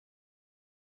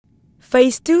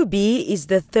Phase 2B is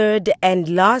the third and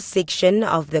last section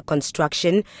of the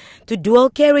construction to dual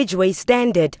carriageway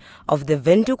standard of the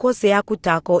Windhoek-Hosea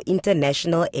Kutako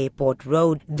International Airport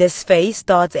Road. This phase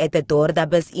starts at the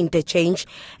Dordabus interchange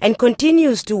and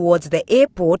continues towards the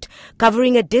airport,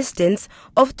 covering a distance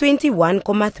of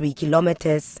 21.3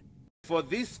 kilometers. For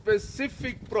this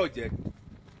specific project,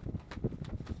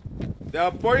 the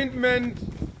appointment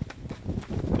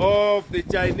of the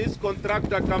Chinese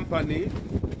contractor company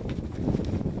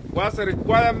was a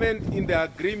requirement in the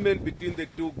agreement between the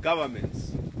two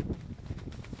governments.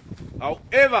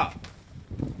 However,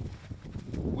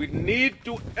 we need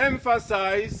to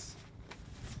emphasize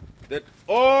that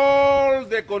all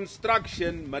the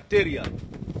construction material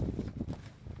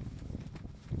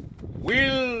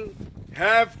will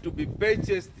have to be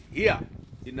purchased here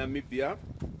in Namibia,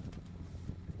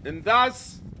 and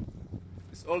thus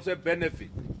is also a benefit.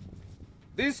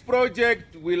 This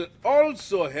project will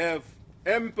also have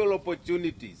ample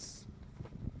opportunities,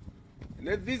 and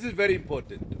this is very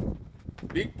important.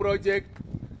 Big project,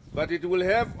 but it will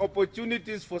have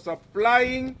opportunities for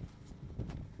supplying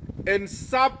and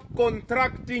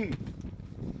subcontracting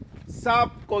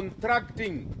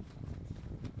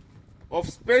of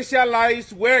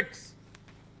specialized works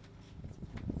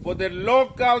for the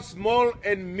local small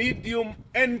and medium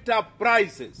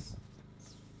enterprises.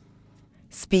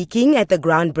 Speaking at the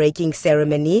groundbreaking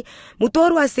ceremony,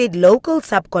 Mutorwa said local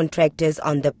subcontractors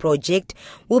on the project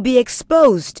will be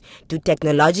exposed to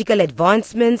technological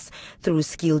advancements through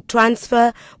skill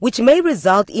transfer, which may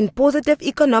result in positive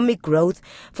economic growth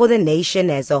for the nation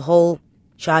as a whole.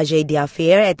 Chargé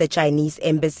d'affaires at the Chinese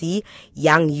embassy,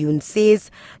 Yang Yun,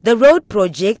 says the road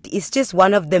project is just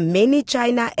one of the many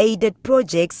China-aided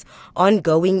projects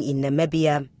ongoing in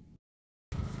Namibia.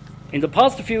 In the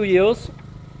past few years,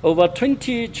 over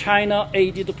 20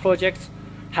 China-aided projects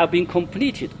have been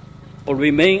completed or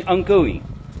remain ongoing,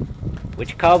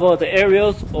 which cover the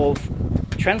areas of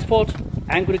transport,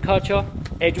 agriculture,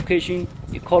 education,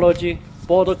 ecology,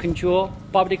 border control,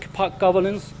 public park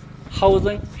governance,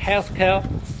 housing, healthcare,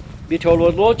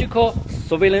 meteorological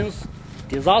surveillance,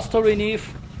 disaster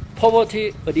relief,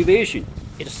 poverty alleviation,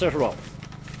 etc.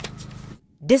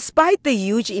 Despite the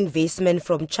huge investment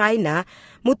from China,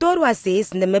 Mutorwa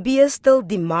says Namibia still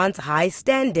demands high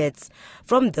standards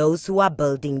from those who are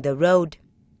building the road.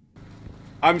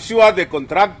 I'm sure the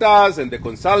contractors and the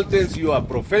consultants, you are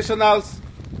professionals.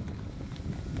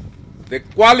 The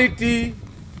quality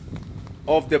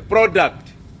of the product,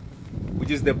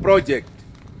 which is the project,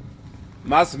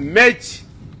 must match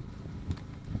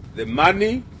the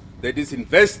money that is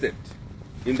invested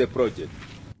in the project.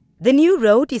 The new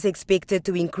road is expected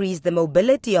to increase the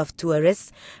mobility of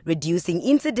tourists, reducing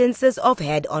incidences of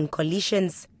head-on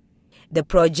collisions. The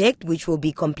project, which will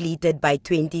be completed by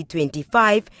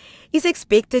 2025, is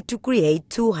expected to create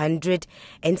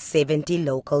 270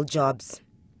 local jobs.